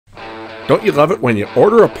Don't you love it when you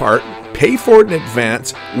order a part, pay for it in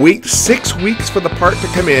advance, wait 6 weeks for the part to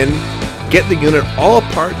come in, get the unit all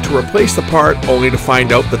apart to replace the part, only to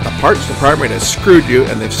find out that the parts department has screwed you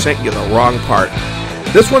and they've sent you the wrong part.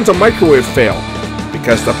 This one's a microwave fail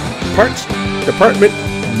because the parts department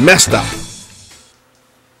messed up.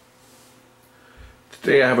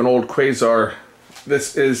 Today I have an old Quasar.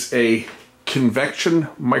 This is a convection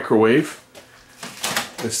microwave.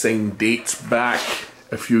 This thing dates back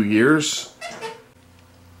a few years.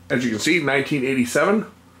 As you can see, 1987.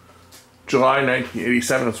 July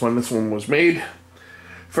 1987 is when this one was made.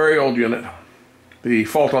 Very old unit. The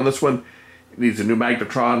fault on this one, it needs a new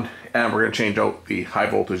magnetron, and we're going to change out the high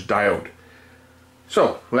voltage diode.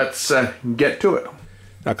 So let's get to it.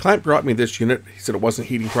 Now, client brought me this unit. He said it wasn't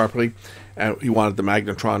heating properly, and he wanted the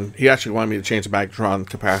magnetron. He actually wanted me to change the magnetron,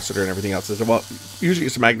 capacitor, and everything else. I said, well, usually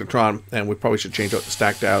it's a magnetron, and we probably should change out the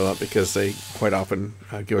stack diode because they quite often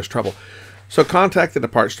give us trouble. So contacted the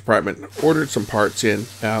parts department, ordered some parts in.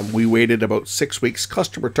 We waited about 6 weeks.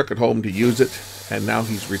 Customer took it home to use it, and now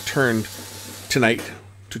he's returned tonight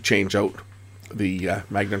to change out the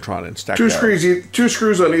magnetron and stack diode. Two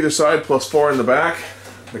screws on either side, plus 4 in the back.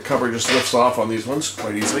 The cover just lifts off on these ones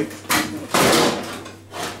quite easily.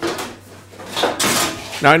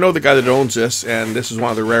 Now I know the guy that owns this, and this is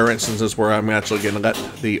one of the rare instances where I'm actually going to let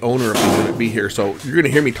the owner of the unit be here. So you're going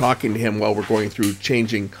to hear me talking to him while we're going through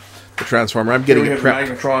changing the transformer. I'm getting it prepped.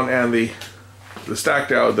 The magnetron and the stack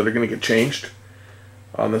diode that are going to get changed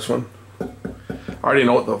on this one. I already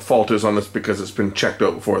know what the fault is on this because it's been checked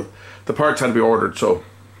out before. The parts had to be ordered, so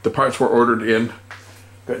the parts were ordered in.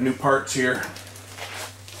 Got new parts here.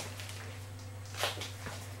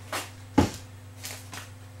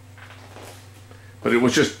 But it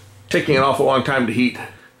was just taking an awful long time to heat.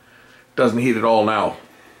 Doesn't heat at all now.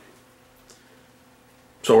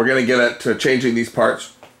 So we're going to get at changing these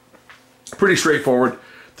parts. Pretty straightforward.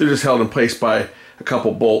 They're just held in place by a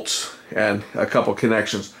couple bolts and a couple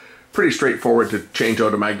connections. Pretty straightforward to change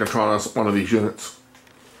out a magnetron on one of these units.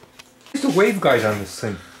 There's a waveguide on this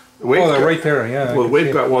thing. Oh, they're right there. Yeah. Well,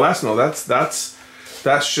 waveguide. Well,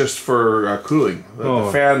 that's just for cooling. The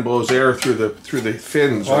fan blows air through the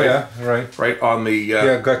fins. Oh, right? yeah, right. Right on the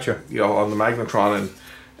yeah, gotcha. You know, on the magnetron,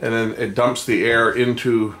 and then it dumps the air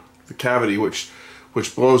into the cavity, which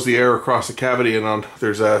blows the air across the cavity. And on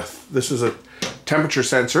this is a temperature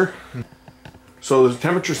sensor. So there's a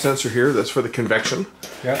temperature sensor here that's for the convection.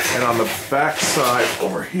 Yeah. And on the back side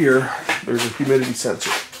over here, there's a humidity sensor.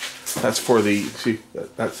 That's for the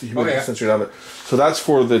that's the humidity sensor down there. So that's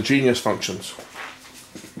for the Genius functions.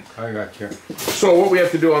 I got you. So what we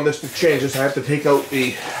have to do on this to change is I have to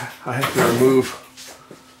remove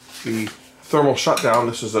the thermal shutdown.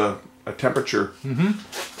 This is a temperature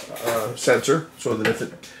sensor, so that if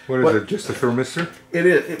it what is it? Just a thermistor? It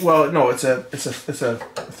is. Well, no, it's a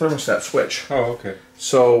thermostat switch. Oh, okay.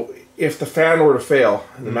 So if the fan were to fail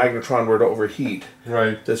and the magnetron were to overheat,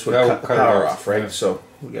 right, this would cut the power off, right? Yeah. So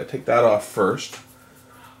we got to take that off first.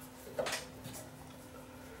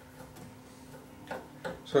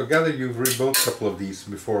 So I gather you've rebuilt a couple of these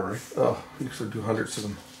before, right? Oh, we used to do hundreds of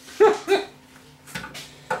them.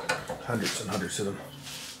 Hundreds and hundreds of them.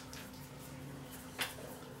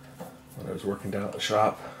 When I was working down at the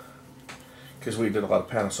shop, because we did a lot of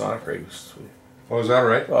Panasonic rigs. Oh, is that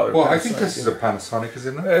right? Well, I think this is a Panasonic,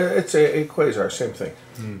 isn't it? It's a Quasar, same thing.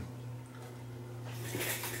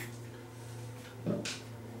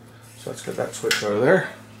 So let's get that switch out of there.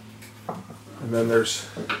 And then there's,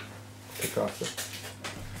 take off the...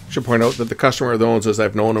 Should point out that the customer that owns this,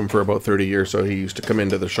 I've known him for about 30 years, so he used to come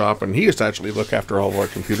into the shop, and he used to actually look after all of our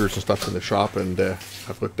computers and stuff in the shop, and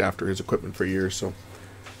I've looked after his equipment for years, so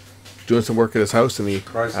doing some work at his house, and he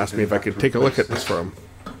asked me if I could take a look at this for him.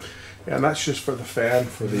 Yeah, and that's just for the fan,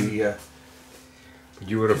 for the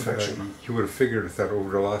you would have figured that over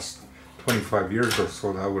the last 25 years or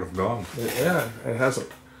so that would have gone. Yeah, it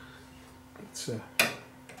hasn't. It's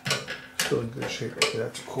still in good shape. Okay,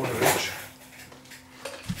 that's a 1/4 inch.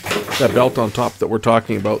 That belt on top that we're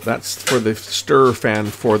talking about, that's for the stir fan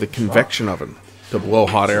for the convection oven to blow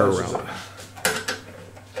hot air around.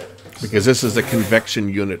 Because this is a convection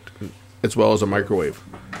unit as well as a microwave.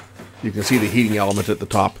 You can see the heating element at the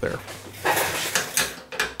top there.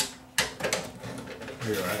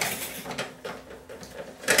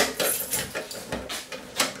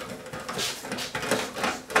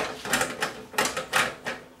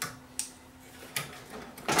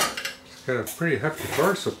 Got a pretty hefty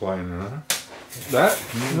power supply in there, huh?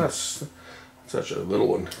 That's such a little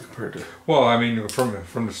one compared to. Well, I mean,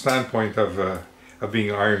 from the standpoint of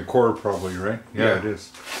being iron core, probably, right? Yeah, it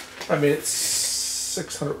is. I mean, it's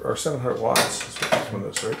 600 or 700 watts is what this one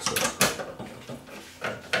is, right? So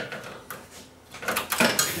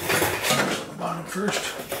the bottom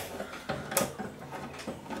first.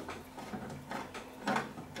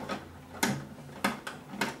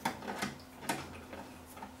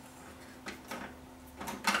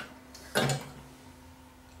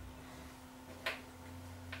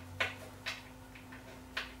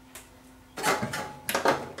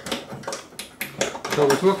 So I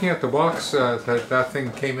was looking at the box that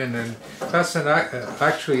thing came in, and that's an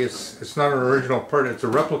actually it's not an original part; it's a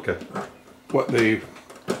replica. What, the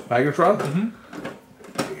magnetron? Mm-hmm.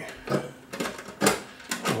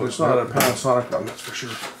 Well, it's not a Panasonic one, that's for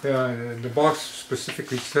sure. Yeah, and the box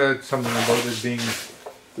specifically said something about it being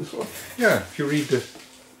This one? Yeah, if you read the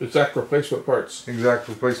Exact replacement parts. exact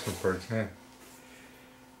replacement parts, yeah.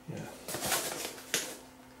 Yeah.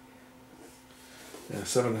 Yeah,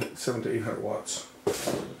 7 to 800 watts.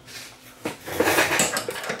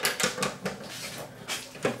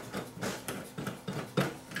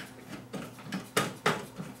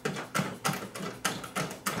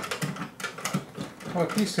 Well,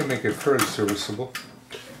 at least they make it fairly serviceable.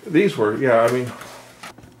 These were, yeah, I mean,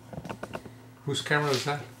 Whose camera is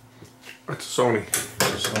that? it's a Sony.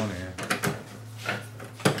 Sony, yeah.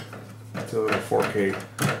 It's a 4K.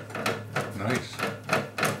 Nice.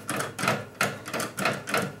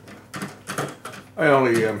 I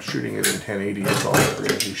only am shooting it in 1080. It's all I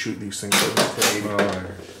usually shoot these things in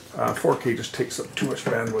 1080. 4K just takes up too much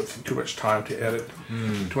bandwidth and too much time to edit,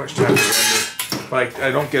 too much time to render. Like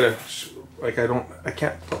I don't get I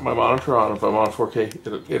can't put my monitor on if I'm on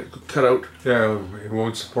 4K. It cut out. Yeah, it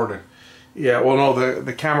won't support it. Yeah, well, no,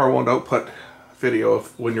 the camera won't output video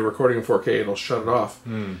when you're recording in 4K. It'll shut it off.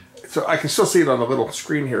 So I can still see it on the little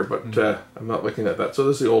screen here, but I'm not looking at that. So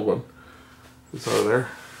this is the old one. It's over there.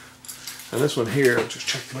 And this one here, I'll just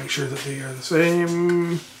check to make sure that they are the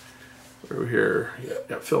same. Over here,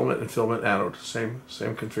 yeah, filament and filament anode, same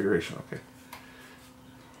configuration. Okay.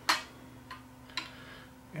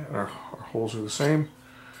 Yeah, our holes are the same,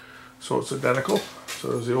 so it's identical.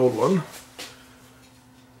 So there's the old one,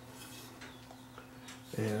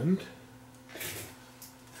 and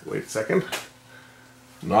wait a second,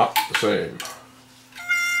 not the same.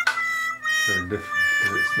 Very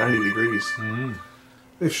different. It's 90 degrees.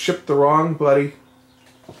 They've shipped the wrong bloody.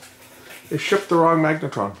 They shipped the wrong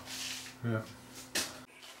magnetron. Yeah.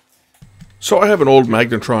 So I have an old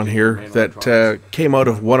magnetron here that came out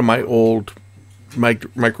of one of my old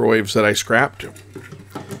microwaves that I scrapped.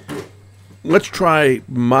 Let's try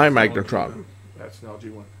my magnetron. That's an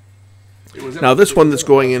LG one. Now this one that's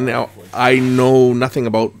going in now, I know nothing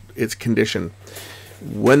about its condition.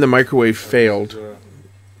 When the microwave failed,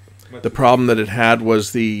 the problem that it had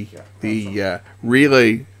was the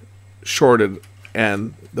relay shorted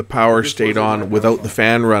and the power stayed on without the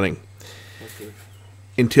fan running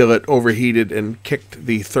until it overheated and kicked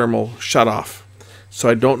the thermal shutoff. So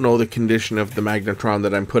I don't know the condition of the magnetron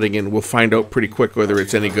that I'm putting in. We'll find out pretty quick whether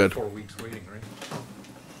it's any good. 4 weeks waiting, right?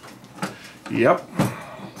 Yep.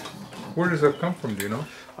 Where does that come from? Do you know?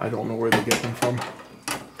 I don't know where they get them from.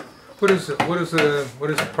 What is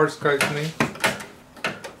the parts guy's name?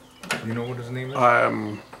 Do you know what his name is? I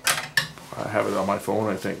have it on my phone,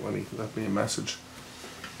 I think, when he left me a message.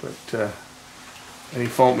 But and he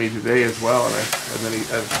phoned me today as well, and then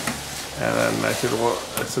I said, well,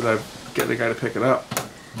 I'd get the guy to pick it up.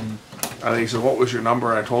 And he said, what was your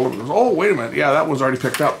number? I told him. He goes, oh, wait a minute, yeah, that was already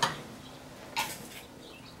picked up.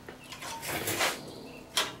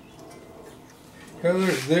 Yeah,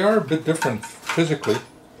 they are a bit different physically.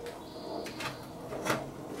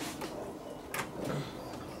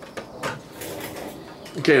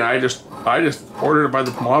 Okay, I just ordered it by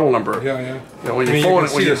the model number. Yeah, yeah. You know, when you I mean, phone you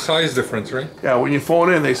can see the size difference, right? Yeah, when you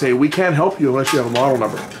phone in, they say we can't help you unless you have a model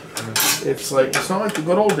number. It's not like the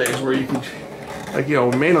good old days where you could, like, you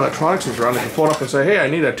know, Main Electronics was around. You could phone up and say, hey, I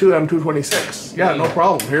need a 2M226. Yeah, no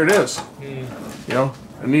problem. Here it is. You know,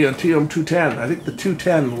 I need a TM210. I think the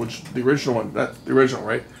 210 was the original one. That's the original,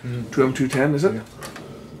 right? 2M210, is it? Yeah.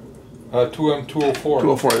 2M204.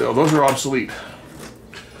 204. Oh, those are obsolete.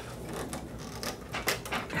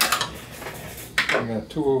 Yeah,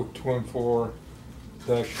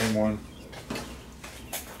 204-1.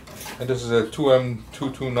 And this is a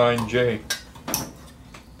 2M229J,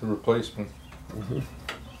 the replacement. I'm going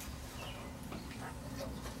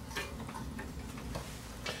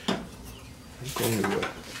to do it.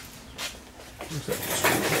 Where's that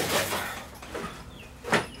screw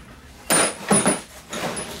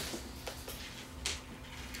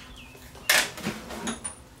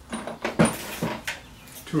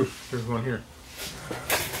hole? There's one here.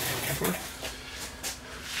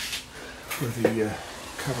 for the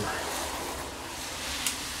cover.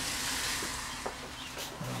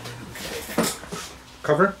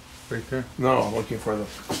 Cover? Right there. No, I'm looking for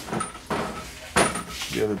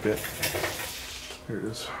the other bit. Here it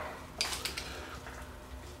is.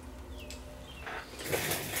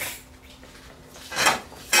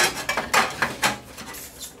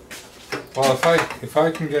 Well, if I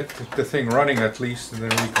can get the thing running at least, and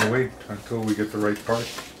then we can wait until we get the right part.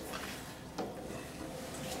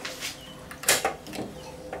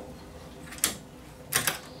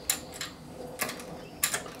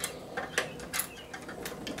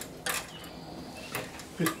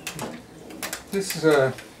 This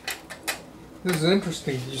is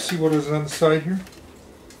interesting. Did you see what is on the side here?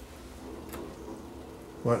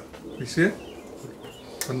 What? You see it?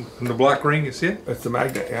 On the black ring, you see it? It's the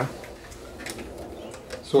magnet, yeah.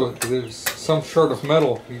 So there's some sort of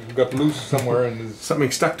metal you got loose somewhere, and there's,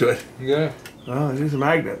 Something stuck to it. yeah. Oh, it is a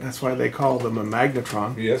magnet. That's why they call them a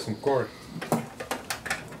magnetron. Yes, of course.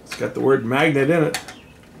 It's got the word magnet in it.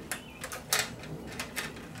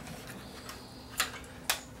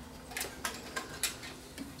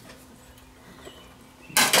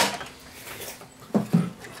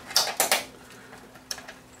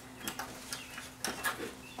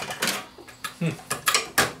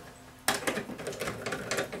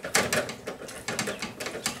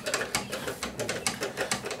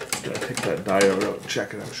 Gotta take that diode out and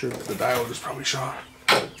check it. I'm sure that the diode is probably shot.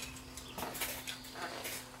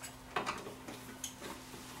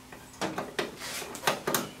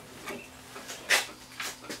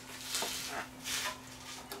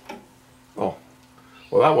 Oh,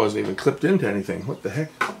 well, that wasn't even clipped into anything. What the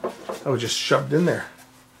heck? That was just shoved in there.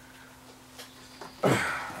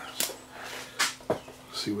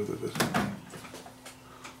 See whether this.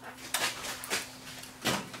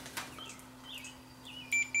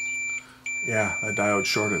 Yeah, that diode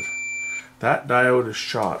shorted. That diode is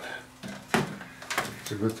shot.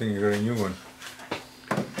 It's a good thing you got a new one.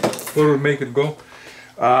 What would make it go?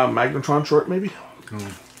 Magnetron short, maybe?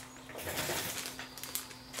 Oh.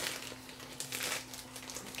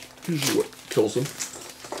 Usually what kills them.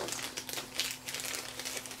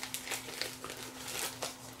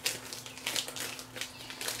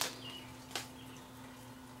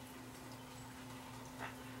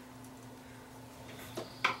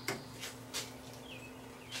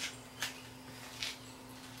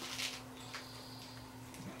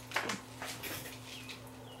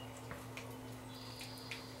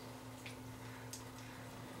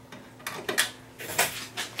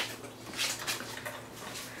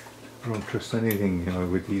 I don't trust anything,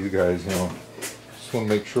 with these guys, Just want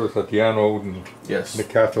to make sure that the anode and Yes. the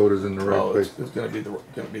cathode is in the right Oh, place. it's gonna be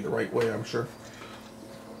the right way, I'm sure.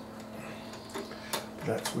 But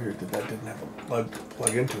that's weird that didn't have a plug to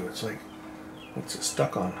plug into it. It's like, what's it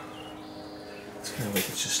stuck on? It's kind of like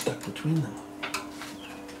it's just stuck between them.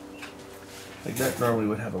 Like that normally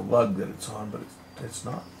would have a lug that it's on, but it's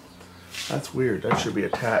not. That's weird. That should be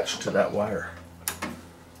attached to that wire.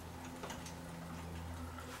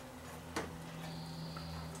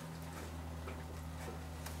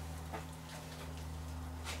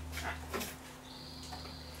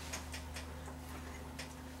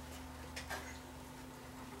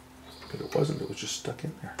 But it wasn't, it was just stuck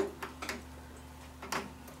in there.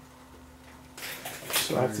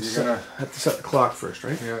 So I have to, set the clock first,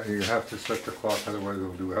 right? Yeah, you have to set the clock, otherwise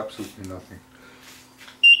it'll do absolutely nothing.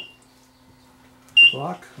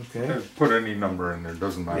 Clock, okay. Put any number in there,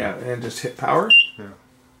 doesn't matter. Yeah, and just hit power. Yeah.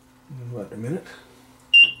 What, a minute?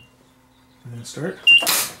 And then start.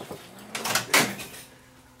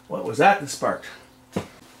 What was that sparked?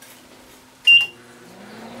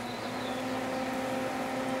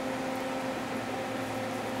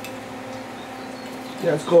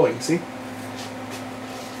 Yeah, it's going, see?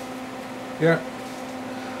 Yeah.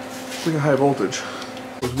 It's like a high voltage.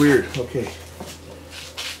 It was weird. Okay.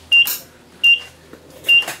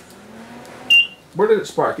 Where did it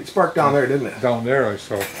spark? It sparked down there, didn't it? Down there I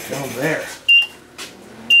saw. Down there.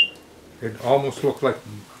 It almost looked like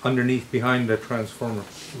underneath behind the transformer.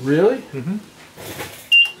 Really? Mm-hmm.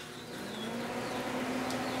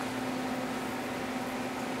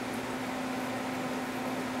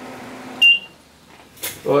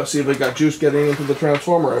 Well, let's see if we got juice getting into the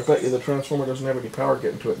transformer. I bet you the transformer doesn't have any power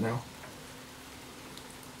getting to it now.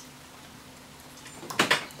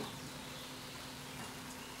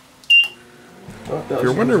 Well, If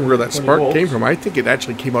you're wondering where that spark came from, I think it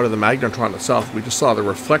actually came out of the magnetron itself. We just saw the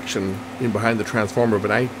reflection in behind the transformer,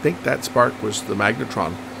 but I think that spark was the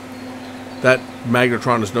magnetron. That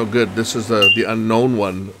magnetron is no good. This is the unknown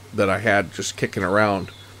one that I had just kicking around.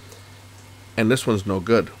 And this one's no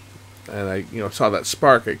good. and I saw that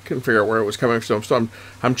spark. I couldn't figure out where it was coming from. So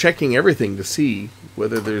I'm checking everything to see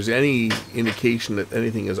whether there's any indication that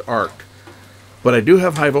anything is arced. But I do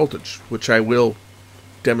have high voltage, which I will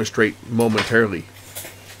demonstrate momentarily.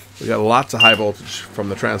 We got lots of high voltage from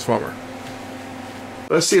the transformer.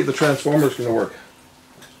 Let's see if the transformer is going to work.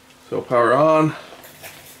 So power on.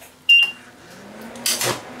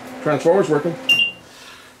 Transformer's working.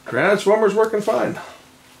 Transformer's working fine.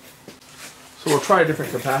 So we'll try a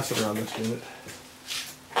different capacitor on this unit.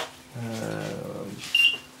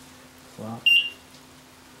 Clock.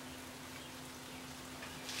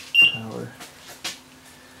 Power.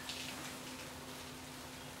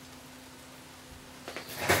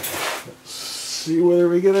 Let's see whether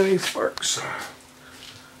we get any sparks.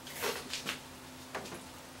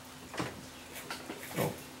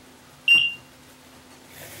 Oh.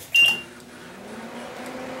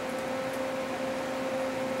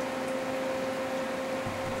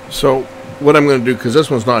 So what I'm going to do, because this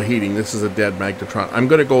one's not heating, this is a dead magnetron, I'm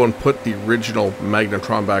going to go and put the original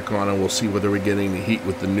magnetron back on, and we'll see whether we get any heat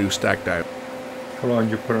with the new stack diode. How long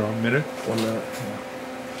did you put it on? A minute? 1 minute.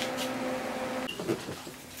 Yeah.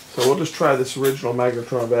 So we'll just try this original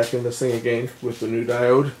magnetron back in this thing again with the new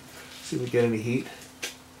diode. See if we get any heat.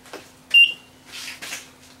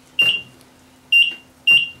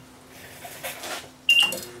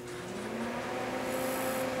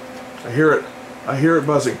 I hear it. I hear it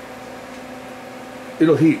buzzing.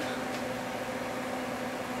 It'll heat.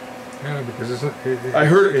 Yeah, because I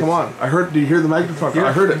heard it. Come on. I heard. Do you hear the magnetron? Yeah,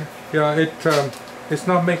 I heard it. Yeah, it's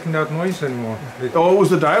not making that noise anymore. It was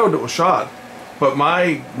the diode that was shot. But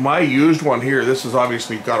my used one here, this has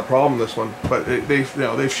obviously got a problem. This one, but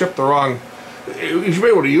they've shipped the wrong. You should be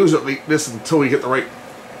able to use it like this until we get the right,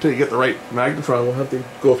 until you get the right magnetron. We'll have to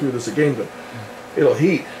go through this again, but it'll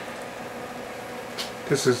heat.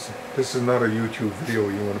 This is not a YouTube video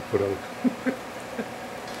you want to put out.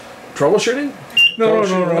 Troubleshooting?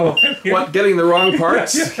 No. What? Getting the wrong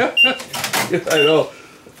parts? Yeah, I know.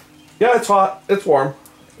 Yeah, it's hot. It's warm.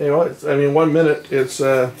 I mean, 1 minute. It's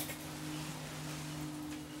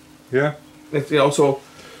yeah. It's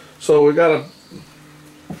so we gotta.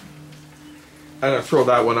 I'm gonna throw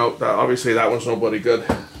that one out. Obviously, that one's nobody good.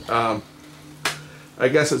 I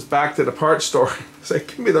guess it's back to the parts store. Say,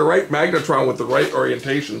 give me the right magnetron with the right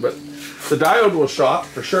orientation. But the diode was shot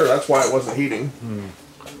for sure. That's why it wasn't heating.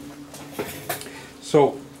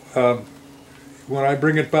 So, when I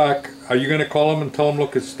bring it back, are you going to call them and tell them,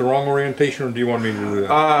 look, it's the wrong orientation, or do you want me to do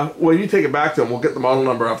that? Well, you take it back to them. We'll get the model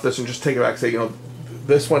number off this and just take it back. Say,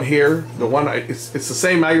 this one here, the one it's the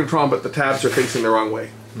same magnetron, but the tabs are facing the wrong way.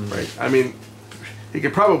 Right? I mean, you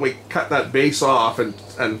could probably cut that base off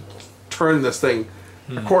and turn this thing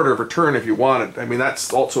a quarter of a turn if you wanted. I mean,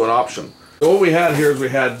 that's also an option. So what we had here is we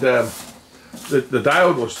had the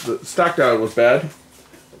diode the stack diode was bad.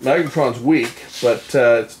 Magnetron's weak, but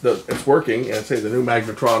it's working. And say the new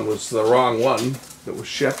magnetron was the wrong one that was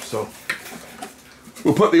shipped. So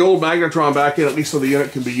we'll put the old magnetron back in, at least so the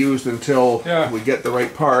unit can be used until we get the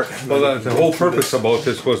right part. Well, the whole purpose about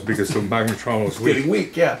this was because the magnetron was weak. Getting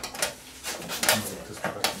weak, yeah.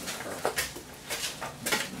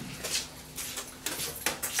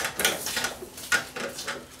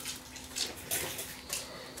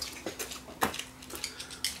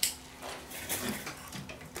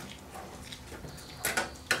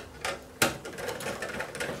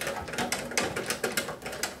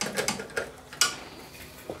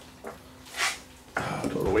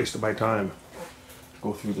 Waste of my time to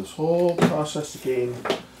go through this whole process again.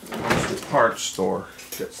 The parts store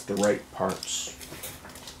gets the right parts.